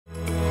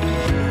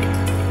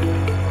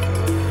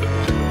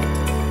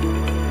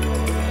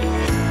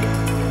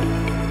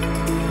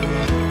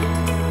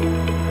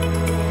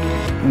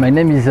My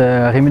name is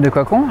Rémi de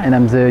Coicon and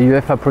I'm the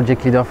UEFA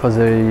project leader for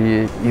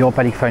the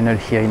Europa League final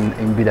here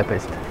in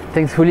Budapest.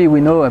 Thankfully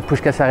we know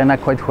Puskás Arena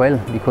quite well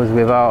because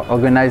we have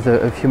organized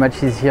a few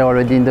matches here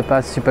already in the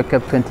past, Super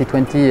Cup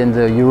 2020 and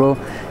the Euro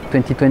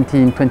 2020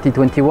 in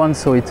 2021,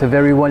 so it's a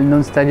very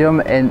well-known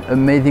stadium and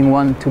amazing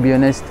one, to be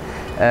honest.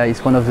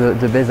 It's one of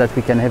the best that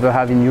we can ever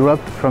have in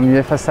Europe. From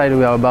UEFA side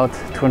we are about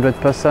 200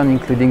 persons,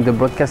 including the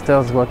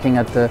broadcasters working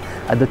at the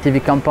TV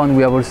compound.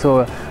 We have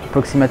also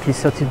approximately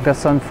 30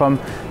 persons from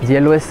the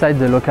LOS side,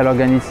 the local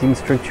organizing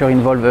structure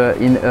involved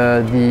in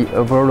the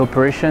overall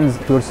operations.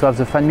 We also have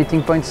the fan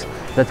meeting points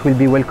that will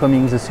be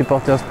welcoming the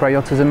supporters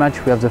prior to the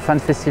match. We have the fan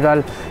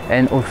festival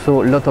and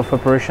also a lot of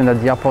operation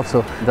at the airport,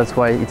 so that's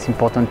why it's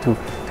important to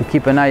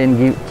keep an eye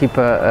and keep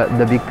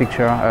the big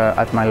picture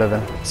at my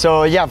level.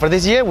 So yeah, for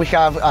this year we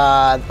have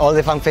all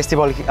the fan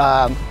festival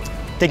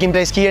taking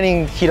place here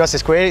in Heroes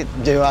Square.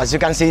 As you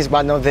can see, it's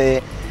one of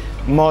the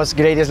most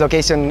greatest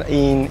location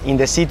in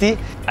the city.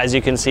 As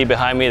you can see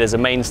behind me, there's a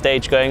main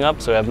stage going up,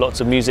 so we have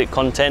lots of music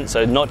content,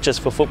 so not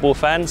just for football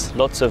fans,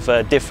 lots of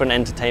different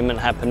entertainment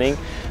happening.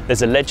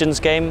 There's a Legends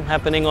game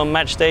happening on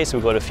match day, so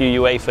we've got a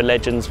few UEFA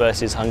Legends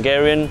versus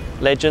Hungarian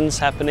Legends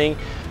happening.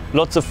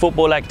 Lots of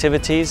football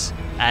activities,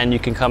 and you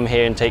can come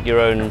here and take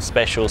your own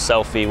special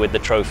selfie with the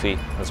trophy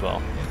as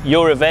well.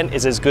 Your event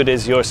is as good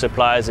as your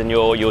suppliers and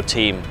your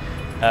team.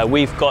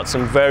 We've got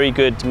some very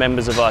good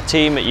members of our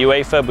team at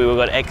UEFA, but we've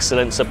got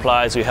excellent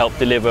suppliers who help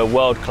deliver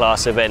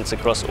world-class events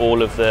across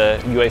all of the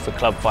UEFA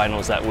club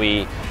finals that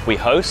we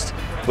host.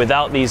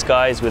 Without these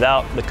guys,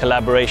 without the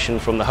collaboration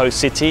from the host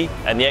city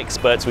and the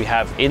experts we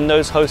have in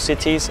those host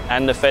cities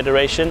and the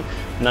federation,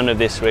 none of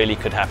this really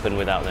could happen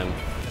without them.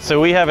 So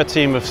we have a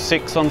team of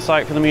 6 on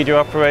site for the media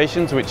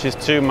operations, which is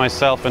 2,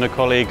 myself and a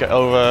colleague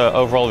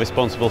overall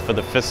responsible for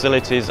the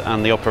facilities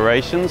and the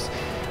operations.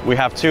 We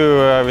have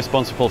 2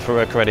 responsible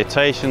for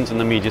accreditations and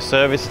the media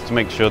service to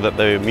make sure that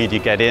the media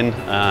get in.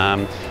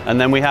 And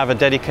then we have a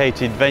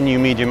dedicated venue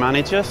media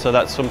manager, so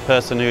that's some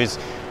person who's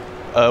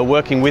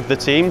working with the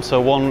team. So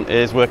one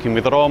is working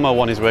with Roma,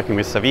 one is working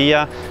with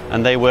Sevilla,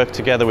 and they work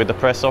together with the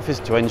press office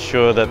to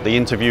ensure that the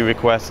interview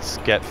requests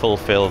get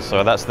fulfilled.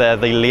 So that's the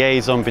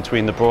liaison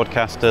between the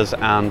broadcasters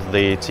and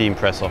the team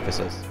press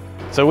officers.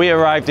 So we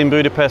arrived in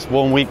Budapest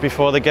 1 week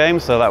before the game,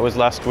 so that was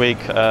last week,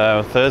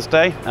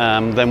 Thursday.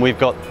 Then we've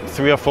got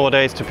 3 or 4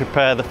 days to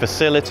prepare the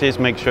facilities,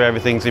 make sure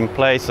everything's in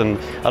place, and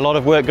a lot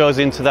of work goes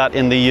into that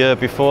in the year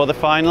before the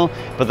final,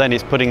 but then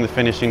it's putting the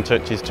finishing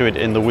touches to it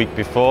in the week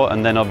before,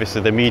 and then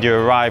obviously the media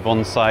arrive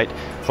on site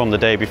from the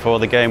day before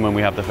the game when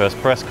we have the first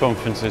press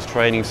conferences,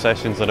 training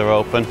sessions that are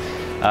open.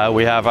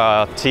 We have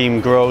our team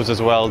grows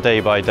as well day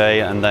by day,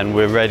 and then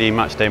we're ready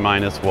match day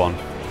 -1.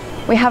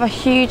 We have a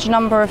huge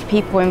number of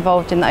people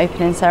involved in the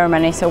opening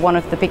ceremony, so one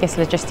of the biggest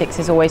logistics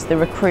is always the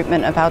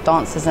recruitment of our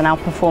dancers and our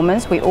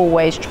performers. We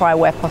always try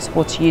where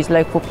possible to use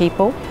local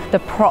people. The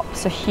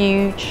props are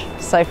huge,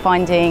 so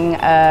finding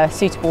a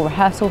suitable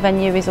rehearsal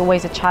venue is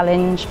always a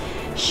challenge.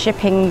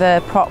 Shipping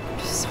the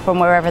props from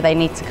wherever they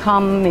need to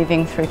come,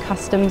 moving through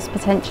customs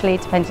potentially,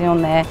 depending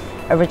on their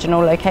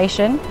original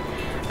location.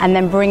 And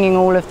then bringing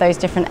all of those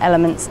different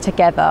elements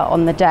together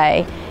on the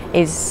day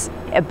is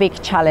a big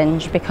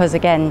challenge because,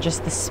 again,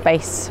 just the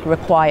space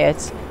required.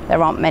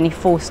 There aren't many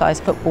full-size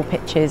football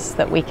pitches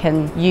that we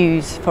can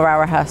use for our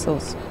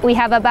rehearsals. We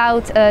have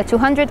about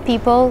 200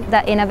 people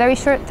that in a very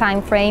short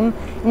time frame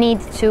need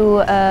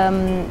to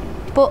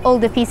put all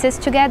the pieces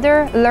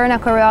together, learn a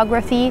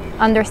choreography,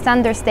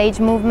 understand their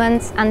stage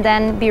movements, and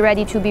then be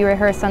ready to be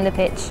rehearsed on the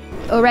pitch.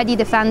 Already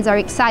the fans are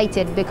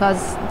excited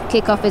because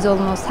kickoff is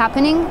almost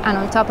happening, and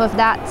on top of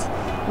that,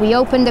 we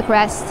open the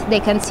crest, they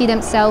can see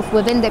themselves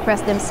within the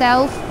crest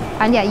themselves,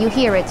 and yeah, you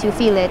hear it, you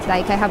feel it,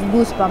 like I have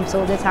goosebumps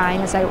all the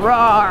time, it's like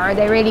roar,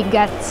 they really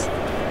get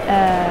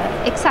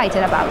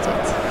excited about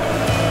it.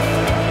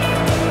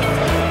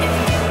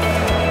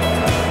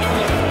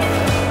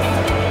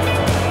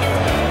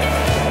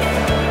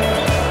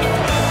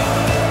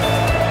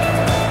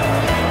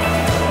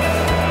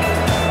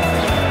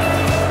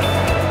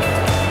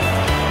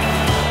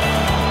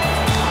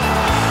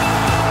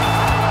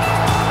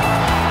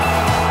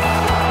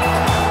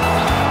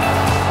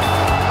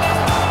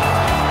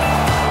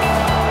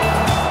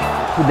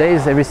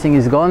 Days, everything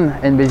is gone,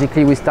 and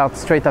basically we start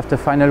straight after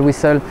final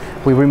whistle.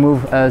 We remove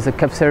the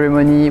cup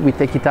ceremony, we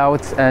take it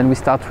out, and we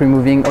start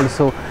removing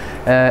also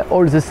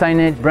all the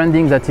signage,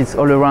 branding that is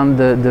all around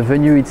the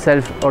venue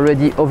itself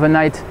already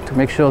overnight to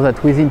make sure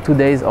that within 2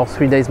 days or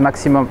 3 days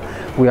maximum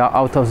we are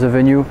out of the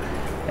venue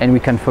and we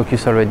can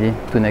focus already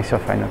to next year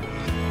final.